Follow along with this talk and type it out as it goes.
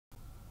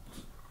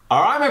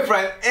Alright my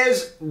friend,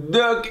 it's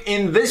Duc.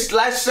 In this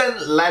lesson,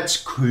 let's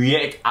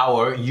create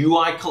our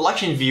UI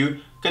collection view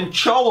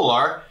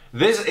controller.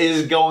 This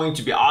is going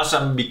to be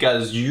awesome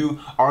because you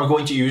are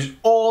going to use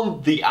all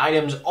the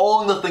items,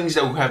 all the things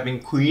that we have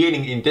been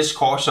creating in this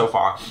course so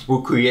far.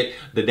 We'll create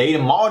the data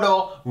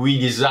model, we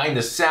design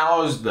the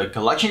cells, the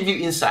collection view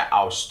inside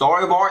our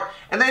storyboard,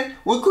 and then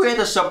we'll create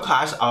a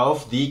subclass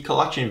of the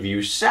collection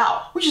view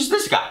cell, which is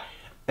this guy.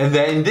 And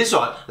then this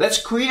one,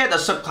 let's create a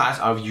subclass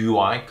of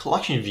UI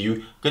collection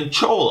view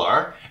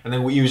controller. And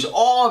then we use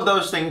all of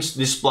those things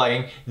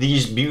displaying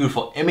these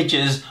beautiful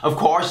images. Of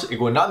course, it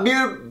will not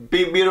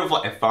be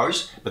beautiful at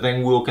first, but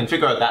then we'll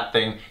configure that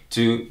thing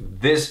to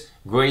this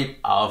grade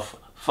of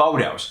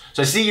photos.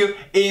 So see you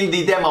in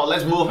the demo.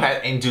 Let's move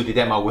ahead into the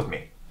demo with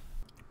me.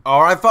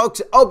 Alright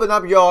folks, open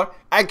up your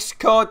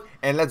Xcode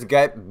and let's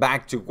get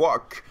back to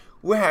work.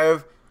 We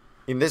have,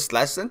 in this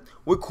lesson,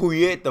 we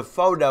create the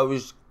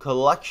photos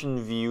collection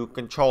view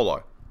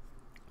controller.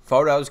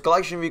 Photos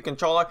collection view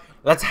controller.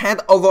 Let's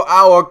head over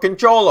our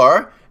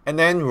controller and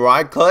then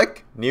right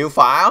click, new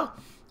file.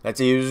 Let's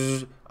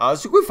use a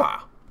Segue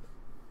file.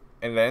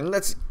 And then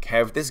let's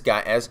have this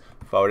guy as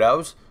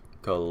photos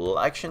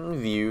collection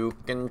view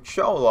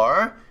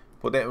controller.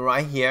 Put it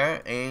right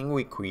here and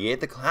we create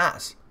the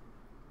class.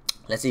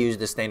 Let's use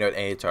the standard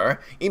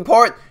editor.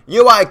 Import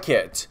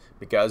UIKit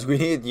because we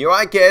need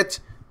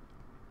UIKit.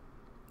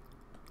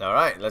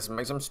 Alright, let's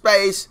make some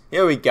space.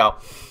 Here we go.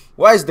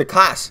 Where's the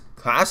class?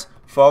 Class,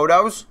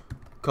 photos,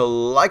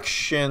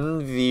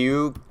 collection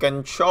view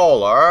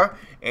controller.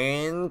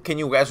 And can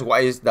you guess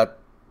what is the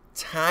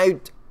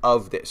type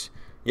of this?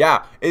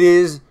 Yeah, it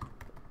is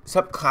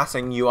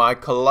subclassing UI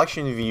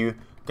collection view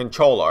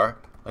controller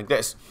like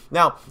this.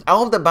 Now, I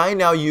hope that by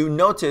now you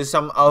notice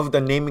some of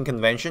the naming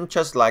convention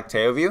just like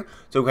tail view.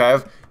 So we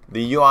have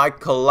the UI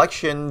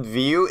collection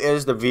view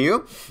is the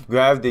view. You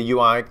have the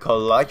UI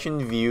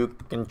collection view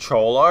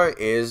controller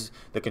is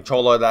the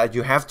controller that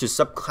you have to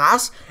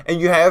subclass,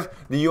 and you have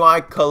the UI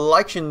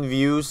collection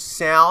view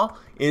cell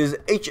is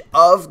each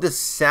of the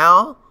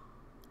cell,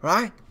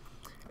 right?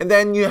 And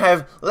then you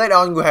have later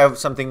on you have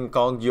something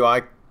called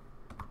UI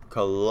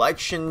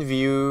collection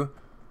view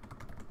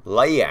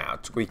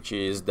layout, which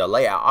is the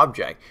layout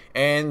object,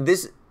 and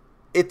this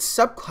its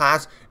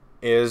subclass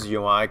is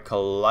UI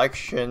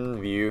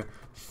collection view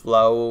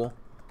flow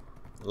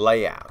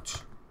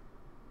layout.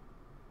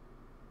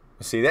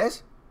 See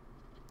this?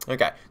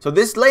 Okay, so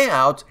this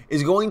layout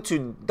is going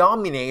to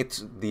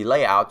dominate the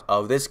layout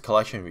of this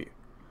collection view.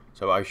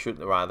 So I should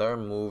rather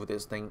move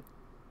this thing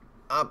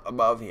up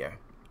above here,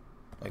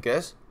 like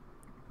this.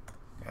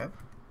 Okay,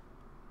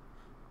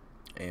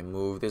 and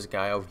move this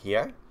guy over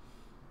here.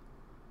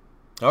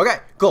 Okay,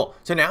 cool.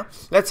 So now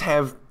let's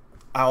have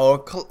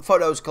our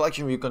photos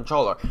collection view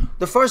controller.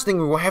 The first thing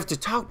we will have to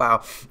talk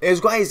about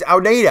is what is our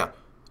data.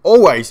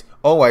 Always,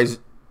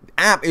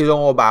 app is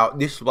all about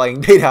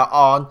displaying data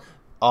on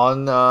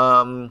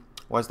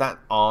what's that,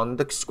 on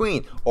the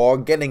screen, or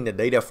getting the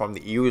data from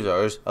the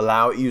users,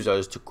 allow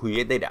users to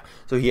create data.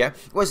 So here,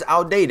 what's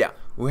our data?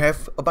 We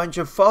have a bunch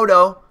of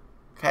photo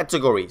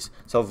categories.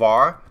 So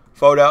far,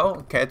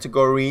 photo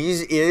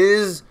categories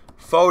is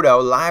photo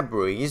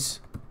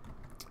libraries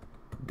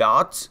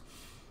dot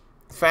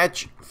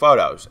fetch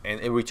photos,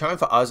 and it returns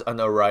for us an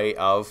array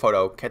of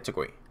photo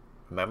category.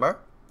 Remember?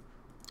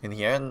 In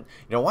here, and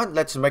you know what?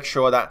 Let's make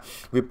sure that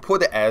we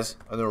put it as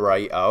an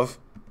array of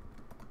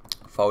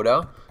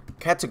photo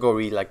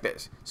category like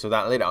this, so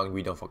that later on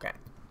we don't forget.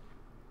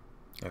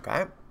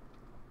 Okay.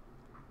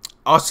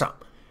 Awesome.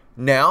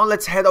 Now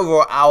let's head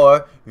over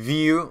our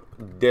view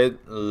did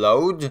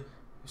load.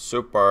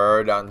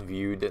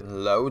 Super.view did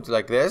load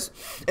like this,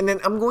 and then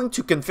I'm going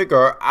to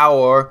configure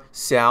our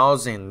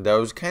cells and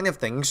those kind of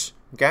things.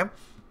 Okay.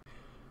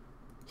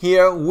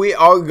 Here we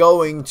are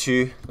going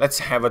to, let's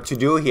have a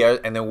to-do here,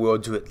 and then we'll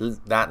do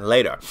that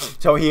later.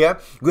 So here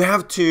we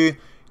have to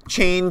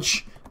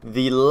change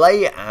the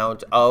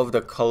layout of the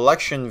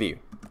collection view.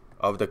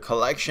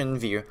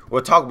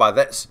 We'll talk about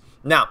this.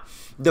 Now,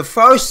 the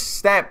first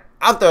step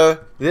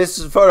after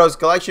this photos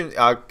collection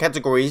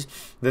categories,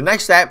 the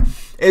next step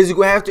is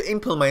we have to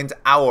implement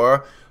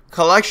our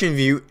collection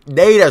view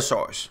data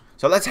source.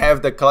 So let's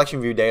have the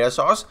collection view data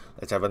source.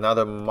 Let's have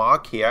another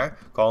mark here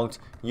called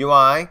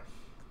UI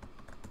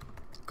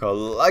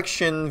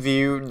collection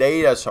view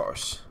data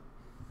source,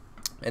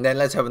 and then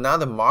let's have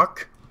another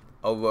mark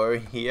over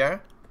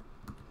here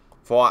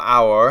for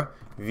our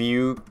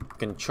view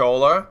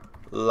controller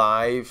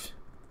live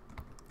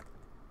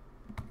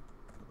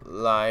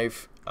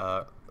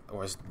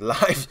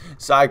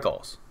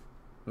cycles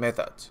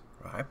methods,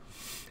 right?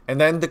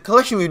 And then the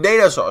collection view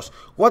data source.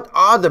 What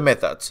are the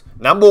methods?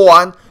 Number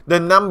one, the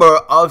number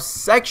of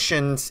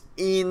sections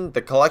in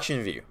the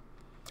collection view.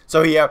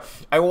 So here,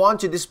 I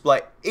want to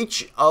display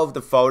each of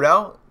the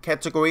photo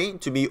category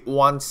to be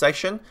one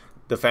section.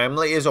 The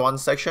family is one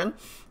section.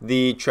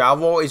 The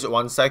travel is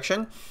one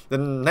section. The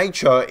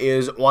nature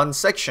is one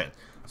section.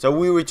 So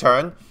we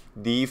return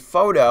the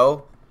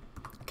photo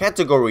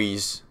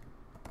categories.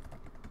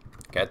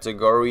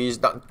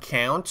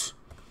 Categories.count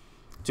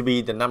to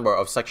be the number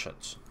of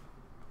sections.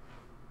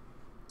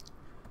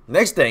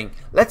 Next thing,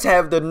 let's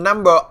have the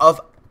number of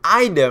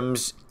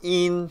items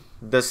in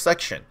the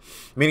section,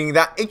 meaning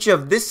that each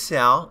of this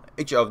cell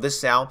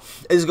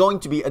is going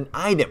to be an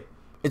item.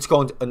 It's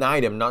called an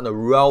item, not a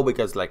row,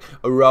 because like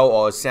a row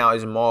or a cell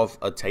is more of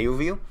a table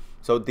view.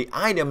 So the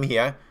item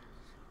here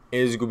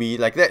is going to be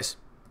like this.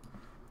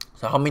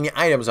 So how many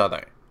items are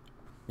there?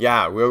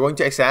 Yeah, we're going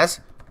to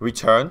access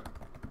return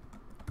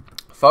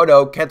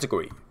photo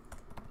category,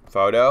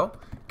 photo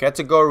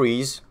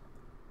categories,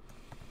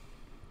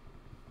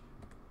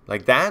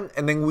 like that,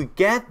 and then we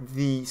get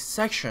the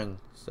section.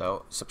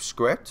 So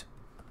subscript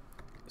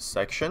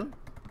section,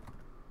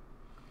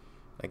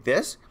 like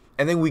this,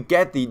 and then we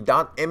get the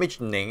 .image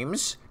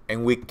names,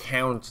 and we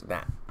count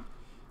that.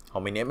 How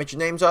many image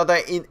names are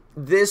there in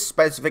this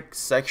specific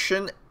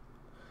section?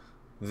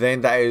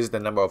 Then that is the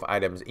number of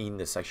items in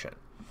the section.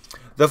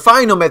 The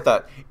final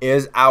method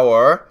is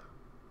our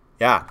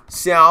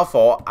cell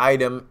for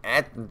item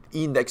at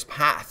index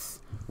path.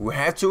 We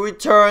have to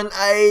return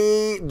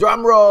a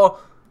drumroll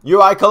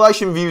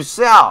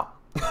UICollectionViewCell.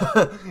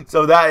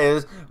 So that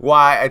is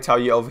why I tell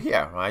you over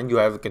here, right? You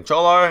have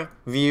controller,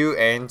 view,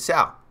 and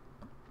cell.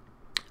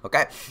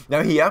 Okay,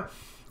 now here,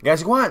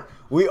 guess what?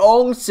 We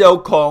also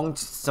call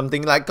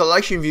something like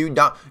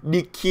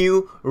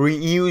CollectionView.DQ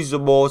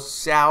reusable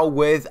cell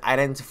with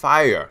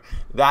identifier.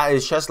 That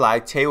is just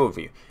like table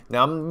view.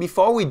 Now,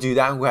 before we do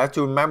that, we have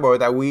to remember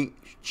that we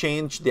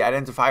changed the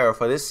identifier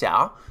for this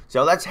cell.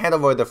 So let's head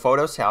over the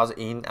photo cells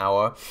in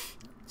our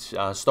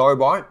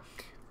storyboard.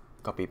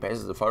 Copy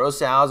paste the photo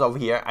cells over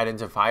here,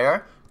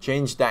 identifier,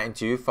 change that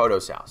into photo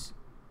cells.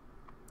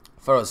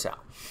 Photo cell.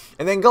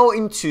 And then go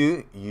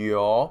into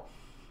your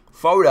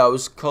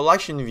Photos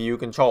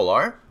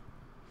CollectionViewController,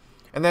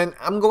 and then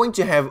I'm going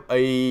to have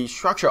a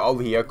structure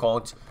over here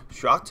called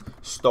struct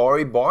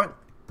Storyboard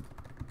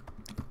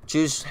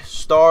to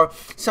store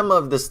some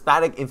of the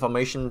static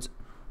information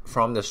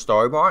from the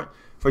storyboard.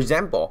 For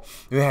example,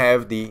 we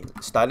have the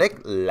static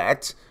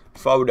let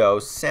photo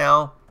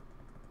cell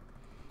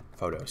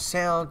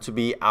to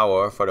be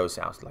our photo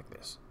cells like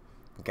this.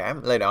 Okay,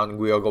 later on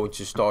we are going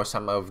to store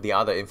some of the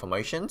other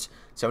informations.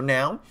 So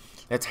now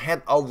let's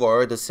head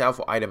over the cell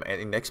for item at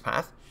index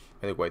path.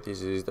 Anyway,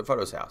 this is the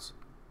photo cells.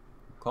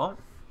 Cool.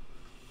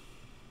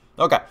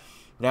 Okay,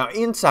 now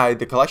inside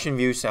the collection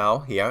view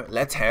cell here,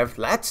 let's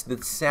the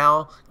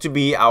cell to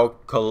be our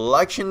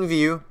collection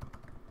view.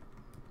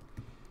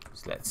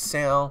 So let's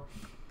cell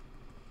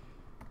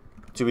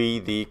to be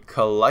the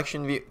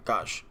collection view.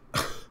 Gosh,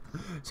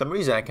 some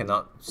reason I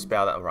cannot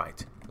spell that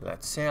right.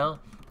 Let's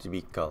cell to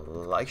be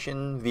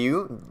collection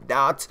view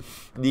dot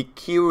the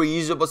key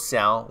reusable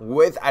cell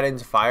with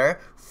identifier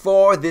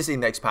for this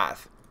index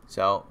path.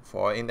 So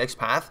for index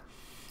path,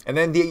 and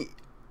then the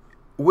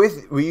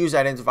with reuse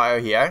identifier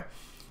here,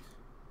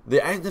 the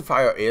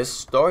identifier is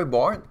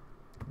storyboard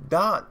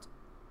dot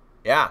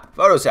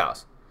photo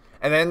cells,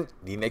 and then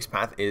the index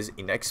path is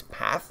index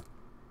path.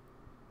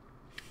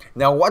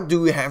 Now what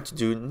do we have to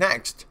do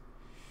next?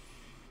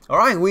 All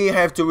right, we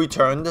have to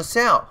return the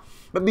cell.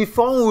 But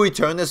before we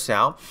return the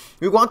cell,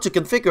 we want to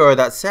configure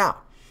that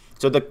cell.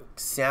 So the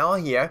cell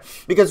here,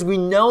 because we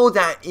know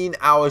that in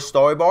our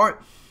storyboard,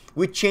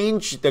 we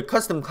changed the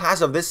custom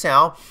class of this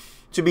cell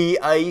to be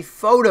a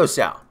photo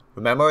cell.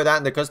 Remember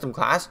that the custom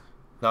class,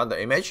 not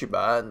the image,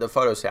 but the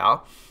photo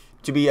cell,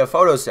 to be a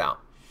photo cell.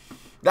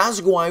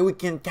 That's why we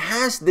can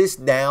cast this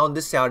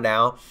cell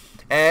down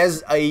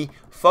as a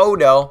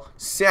photo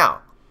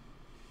cell.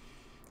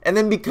 And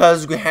then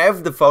because we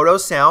have the photo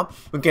cell,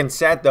 we can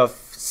set the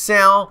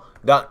cell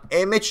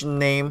image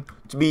name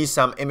to be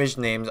some image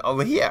names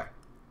over here,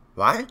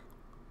 right?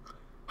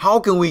 How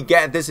can we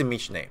get this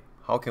image name?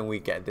 How can we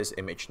get this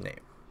image name?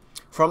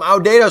 From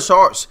our data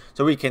source.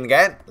 So we can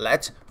get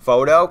let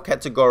photo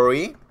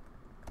category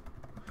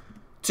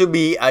to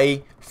be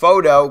a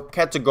photo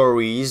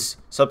categories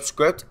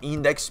subscript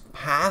index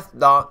path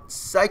dot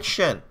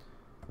section.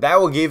 That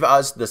will give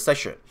us the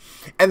section.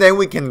 And then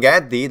we can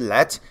get the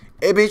let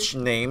image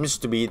names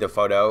to be the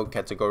photo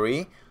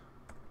category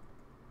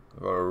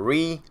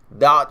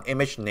dot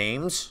image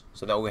names,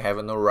 so that we have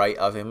an array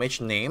of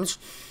image names.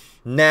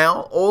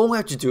 Now all we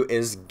have to do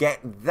is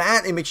get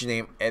that image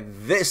name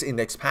at this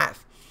index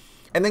path,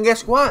 and then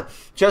guess what?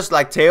 Just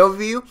like tail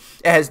view,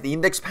 it has the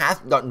index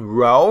path dot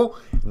row.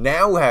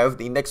 Now we have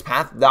the index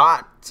path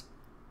dot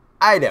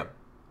item.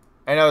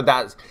 I know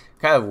that's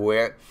kind of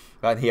weird,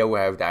 but here we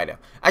have the item.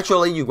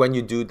 Actually, when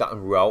you do dot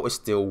row, it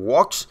still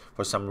works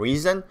for some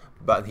reason,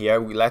 but here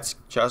let's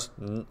just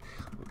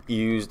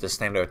use the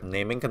standard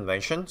naming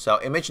convention. So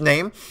image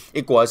name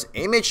equals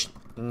image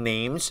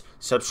names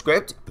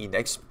subscript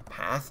index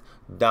path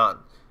dot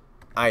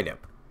item,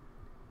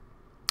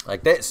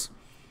 like this,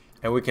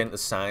 and we can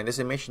assign this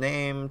image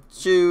name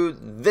to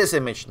this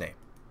image name.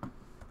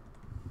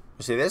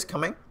 You see this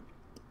coming?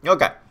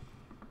 Okay,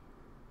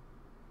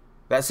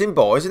 that's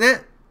simple, isn't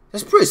it?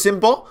 That's pretty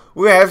simple.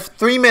 We have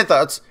 3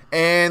 methods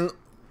and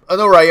an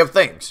array of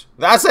things.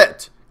 That's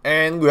it,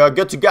 and we are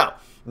good to go.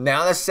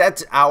 Now let's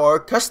set our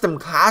custom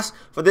class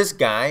for this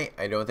guy.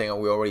 I don't think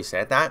we already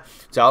set that.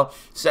 So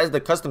set the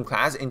custom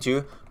class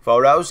into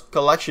Photos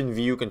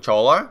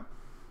CollectionViewController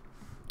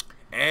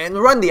and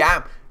run the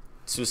app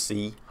to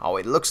see how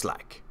it looks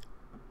like.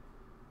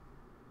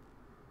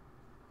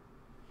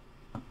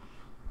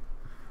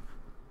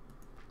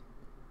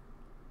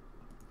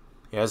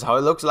 Here's how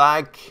it looks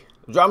like.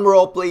 Drum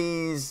roll,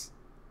 please.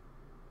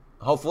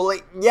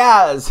 Hopefully,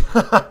 yes.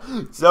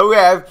 So we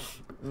have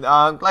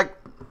like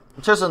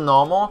just a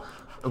normal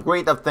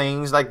grid of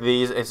things like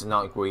these. It's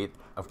not grid,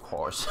 of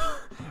course,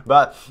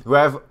 but we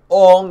have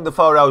all the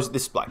photos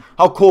display.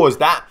 How cool is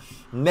that?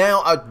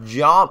 Now our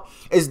job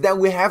is that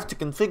we have to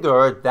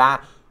configure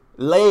that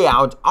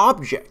layout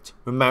object.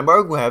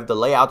 Remember, we have the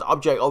layout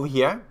object over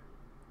here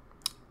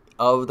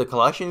of the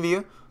collection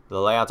view,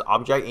 the layout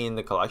object in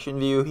the collection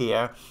view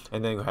here,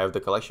 and then we have the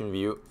collection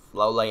view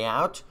flow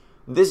layout.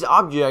 This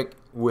object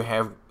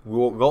we're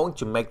going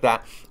to make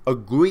that a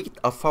grid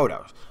of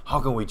photos.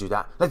 How can we do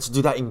that? Let's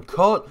do that in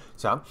code.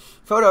 So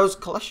Photos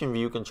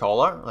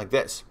CollectionViewController like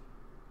this,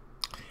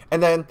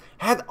 and then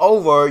head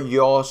over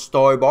your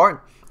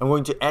storyboard. I'm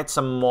going to add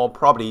some more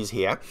properties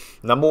here.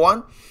 Number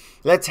one,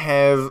 let's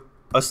have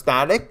a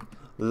static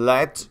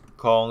let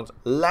called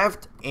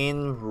left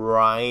and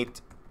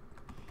right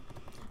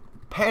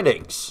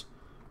paddings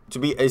to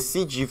be a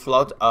CG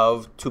float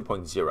of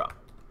 2.0.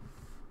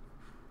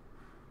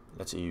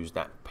 Let's use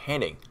that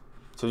padding.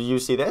 So you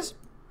see this?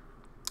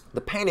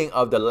 The padding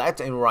of the left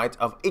and right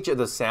of each of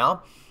the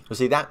cell, you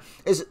see that?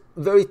 Is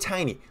very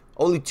tiny,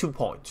 only 2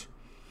 points.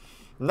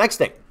 Next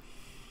thing,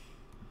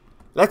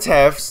 let's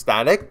have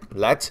static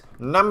let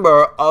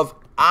number of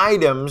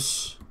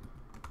items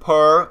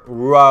per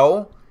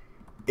row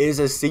is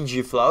a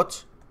CG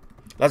float.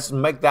 Let's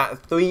make that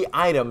 3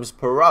 items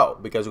per row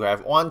because we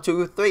have 1,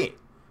 2, 3.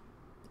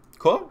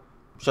 Cool?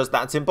 Just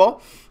that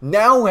simple.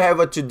 Now we have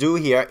a to do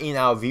here in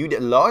our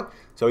ViewDelegate.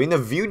 So in the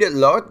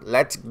ViewDelegate,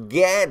 let's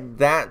get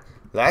that,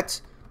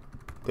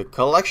 the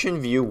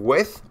collection view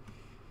width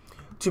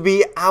to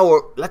be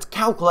our, let's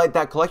calculate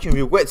that collection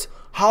view width.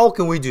 How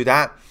can we do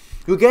that?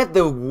 You get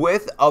the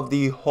width of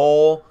the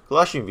whole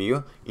collection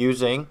view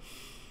using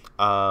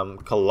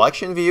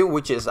collection view,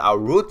 which is our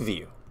root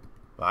view,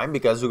 right?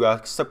 Because we are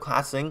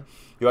subclassing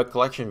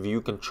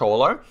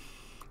UICollectionViewController.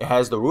 It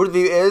has the root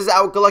view is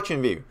our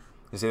collection view.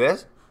 You see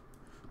this?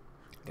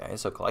 Okay,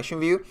 so collection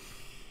view.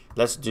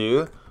 Let's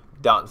do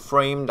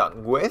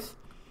 .frame.width,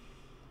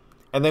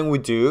 and then we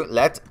do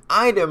let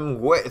item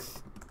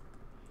width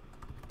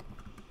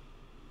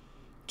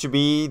to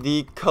be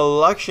the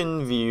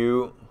collection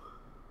view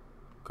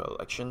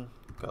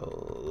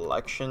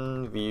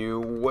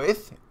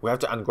width. We have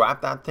to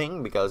ungrab that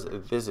thing because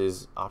this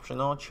is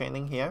optional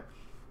chaining here.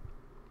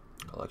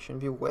 Collection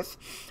view width,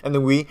 and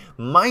then we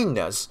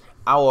minus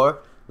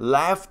our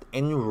left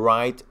and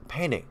right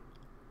padding.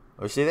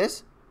 You see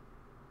this?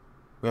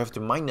 We have to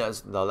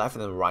minus the left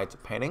and right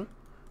padding.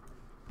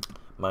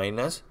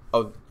 Minus,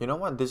 oh, you know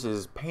what? This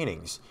is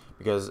paddings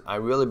because I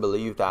really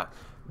believe that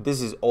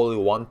this is only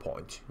 1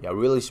 point. Yeah,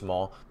 really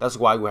small. That's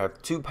why we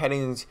have 2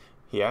 paddings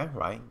here,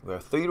 right? We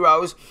have 3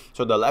 rows,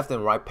 so the left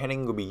and right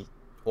padding will be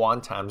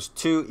 1 times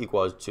 2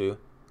 equals to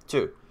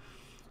 2.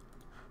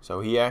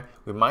 So here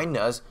we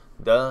minus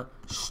the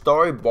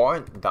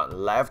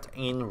storyboard.left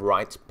and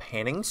right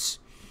paddings,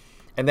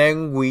 and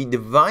then we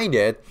divide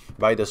it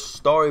by the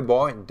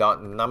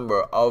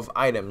storyboard.number of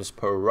items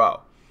per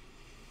row.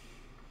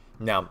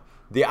 Now,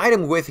 the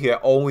item width here,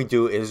 all we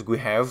do is we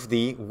have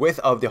the width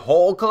of the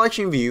whole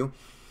collection view.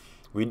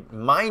 We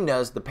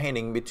minus the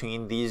padding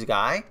between these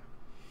guys,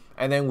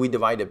 and then we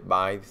divide it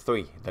by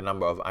 3, the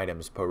number of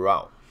items per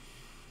row.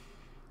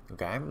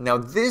 Okay, now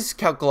this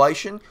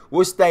calculation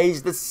will stay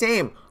the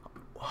same.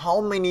 How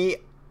many,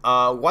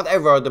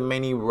 whatever the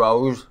many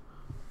rows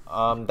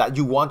that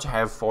you want to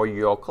have for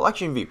your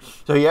collection view.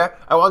 So here,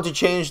 I want to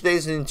change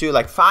this into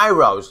like 5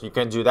 rows. You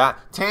can do that.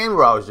 10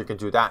 rows, you can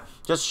do that.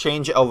 Just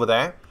change it over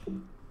there.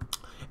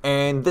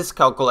 And this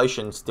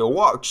calculation still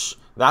works.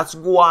 That's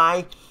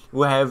why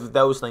we have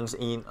those things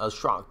in a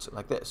struct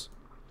like this.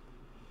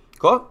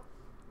 Cool?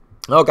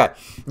 Okay.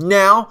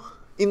 Now,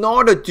 in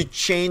order to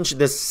change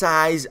the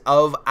size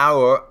of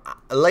our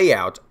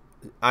layout,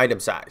 item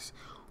size,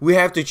 we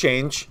have to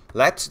change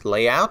let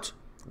layout.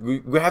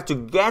 We have to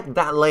get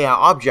that layout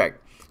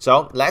object.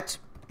 So let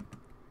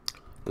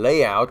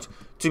layout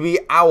to be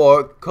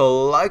our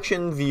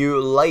collection view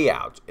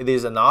layout. It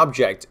is an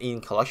object in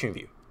collection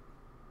view.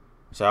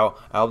 So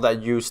I hope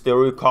that you still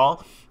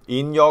recall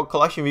in your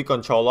collection view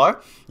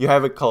controller, you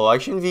have a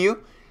collection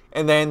view,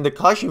 and then the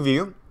collection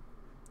view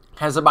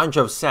has a bunch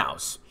of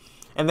cells.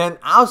 And then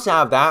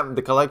outside of that,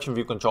 the collection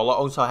view controller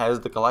also has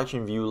the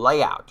collection view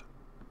layout.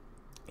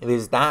 It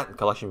is that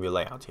collection view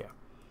layout here.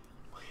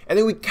 And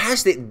then we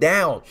cast it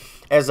down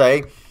as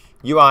a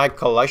UI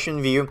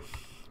collection view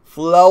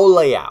flow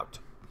layout.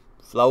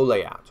 Flow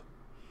layout.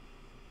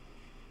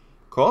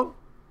 Cool?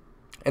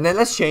 And then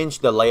let's change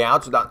the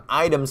layout to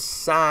item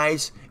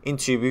size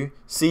into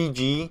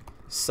CG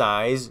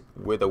size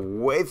with a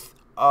width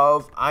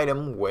of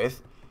item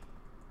width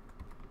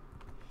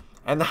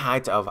and the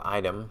height of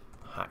item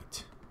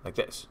height, like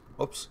this.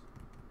 Oops,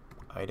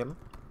 item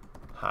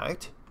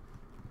height.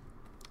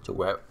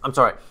 So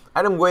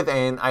item width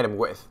and item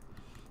width,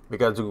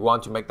 because we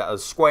want to make that a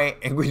square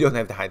and we don't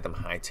have the item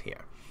height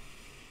here.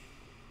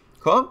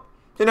 Cool.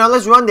 So now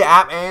let's run the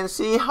app and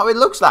see how it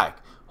looks like.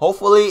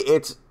 Hopefully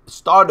it's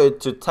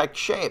started to take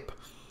shape.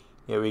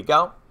 Here we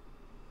go.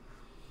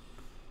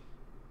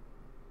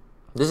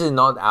 This is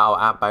not our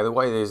app, by the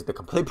way. This is the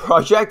complete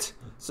project.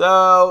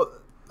 So,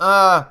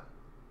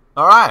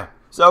 alright.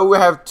 So we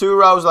have 2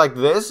 rows like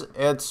this.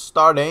 It's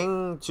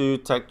starting to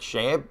take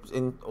shape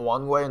in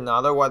one way or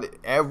another,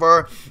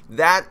 whatever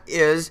that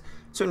is.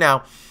 So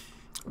now,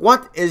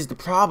 what is the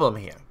problem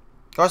here?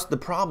 What's the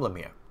problem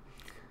here?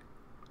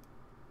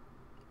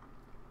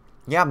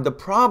 Yeah, the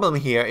problem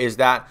here is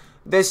that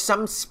there's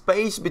some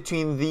space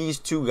between these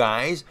 2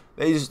 guys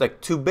that is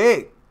like too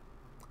big.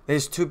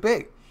 It's too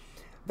big.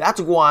 That's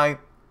why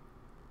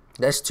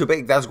it's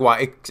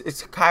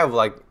kind of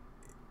like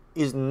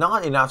is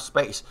not enough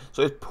space.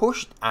 So it's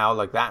pushed out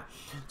like that.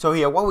 So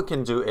here what we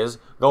can do is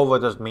go over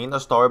the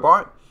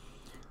storyboard,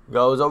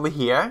 goes over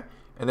here,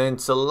 and then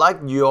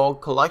select your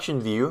collection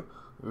view,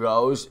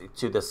 goes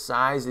to the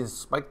size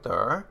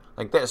inspector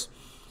like this.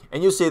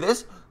 And you see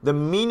this, the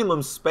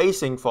minimum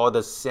spacing for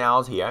the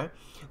cells here.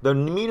 The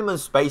minimum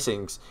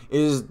spacings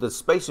is the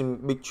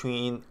spacing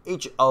between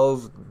each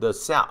of the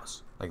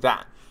cells, like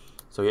that.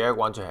 So here I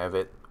want to have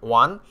it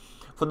 1.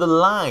 For the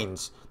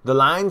lines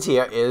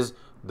here is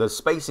the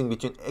spacing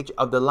between each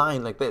of the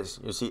line like this.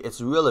 You see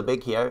it's really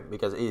big here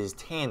because it is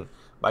 10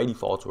 by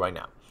default right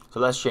now. So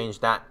let's change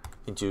that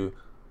into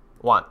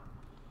 1.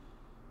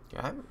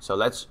 Okay, so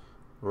let's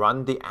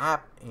run the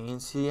app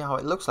and see how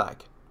it looks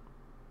like.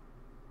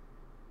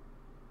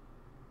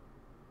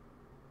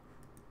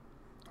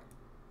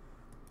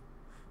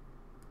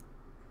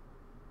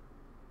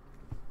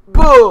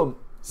 Boom!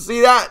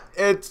 See that?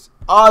 It's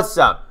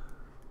awesome.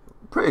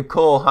 Pretty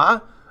cool,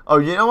 huh? Oh,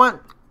 you know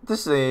what?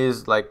 This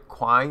is like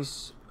quite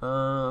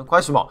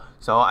small.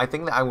 So I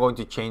think that I'm going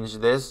to change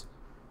this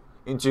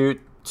into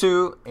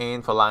 2,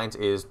 and for lines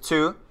is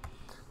 2.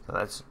 So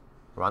let's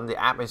run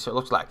the app and see what it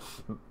looks like.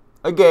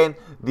 Again,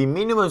 the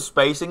minimum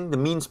spacing, the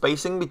mean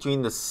spacing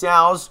between the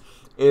cells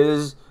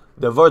is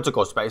the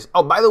vertical space.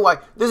 Oh, by the way,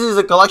 this is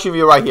a collection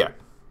view right here.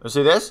 You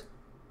see this?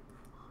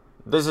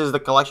 This is the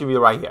collection view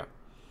right here.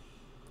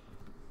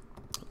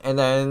 And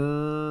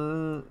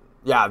then,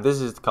 yeah,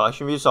 this is the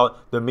collection view. So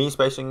the mean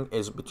spacing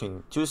is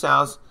between 2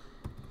 cells.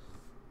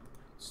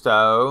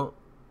 So,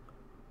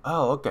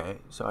 oh, okay.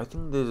 So I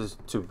think this is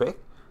too big.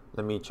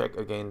 Let me check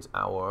against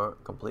our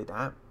complete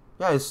app.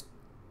 Yeah, it's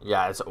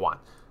 1.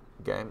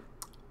 Okay.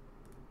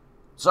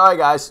 Sorry,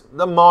 guys.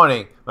 The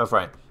morning, my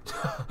friend.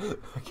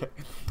 Okay.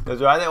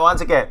 Let's run it once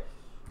again.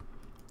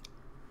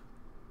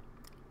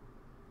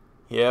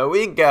 Here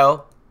we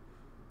go.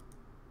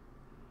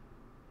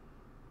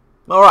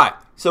 All right.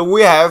 So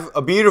we have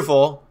a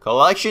beautiful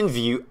collection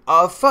view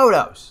of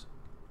photos.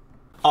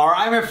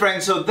 Alright my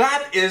friends, so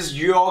that is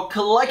your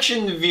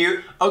collection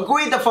view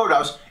with the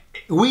photos.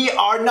 We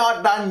are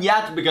not done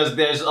yet because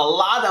there's a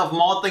lot of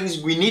more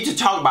things we need to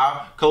talk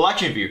about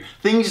collection view.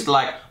 Things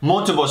like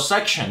multiple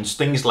sections,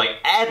 things like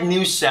add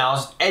new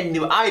cells, add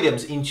new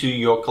items into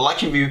your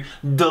collection view,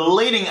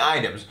 deleting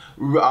items,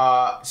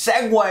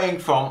 segueing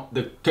from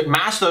the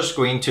master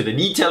screen to the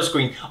detail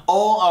screen,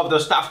 all of the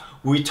stuff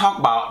we talk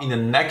about in the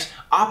next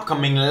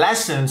upcoming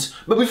lessons.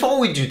 But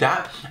before we do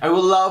that, I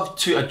would love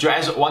to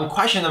address one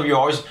question of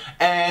yours,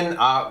 and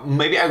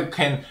maybe I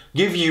can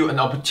give you an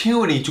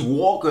opportunity to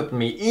work with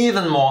me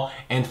even more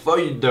and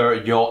further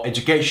your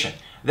education.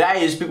 That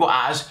is, people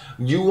ask,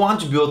 you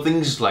want to build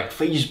things like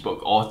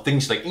Facebook or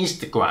things like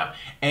Instagram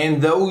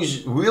and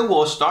those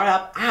real-world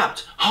startup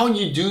apps. How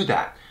do you do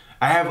that?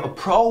 I have a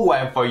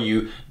program for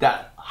you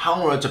that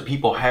hundreds of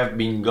people have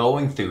been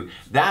going through.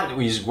 That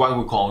is what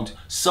we call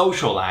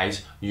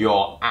socialize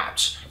your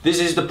apps. This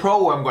is the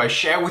program where I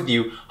share with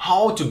you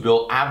how to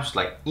build apps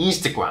like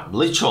Instagram,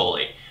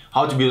 literally,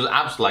 how to build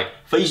apps like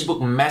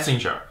Facebook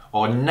Messenger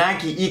or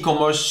Nike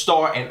e-commerce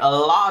store and a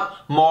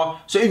lot more.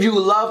 So if you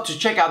would love to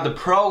check out the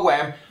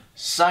program,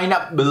 sign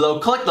up below,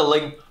 click the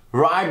link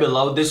right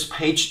below this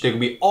page. There will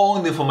be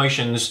all the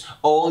information,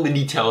 all the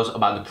details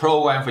about the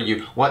program for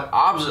you. What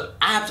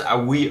apps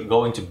are we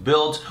going to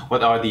build?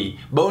 What are the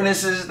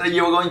bonuses that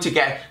you're going to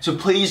get? So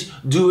please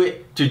do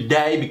it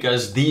today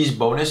because these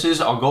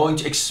bonuses are going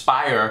to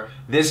expire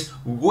this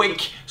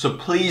week. So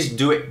please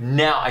do it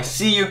now. I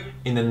see you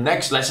in the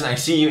next lesson. I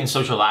see you in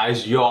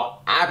Socialize Your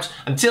Apps.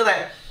 Until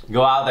then,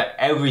 go out there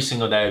every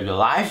single day of your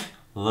life,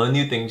 learn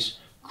new things,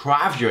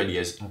 craft your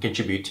ideas, and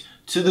contribute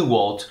to the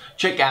world.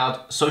 Check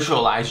out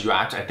Socialize Your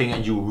Apps. I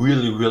think you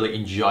really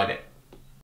enjoyed it.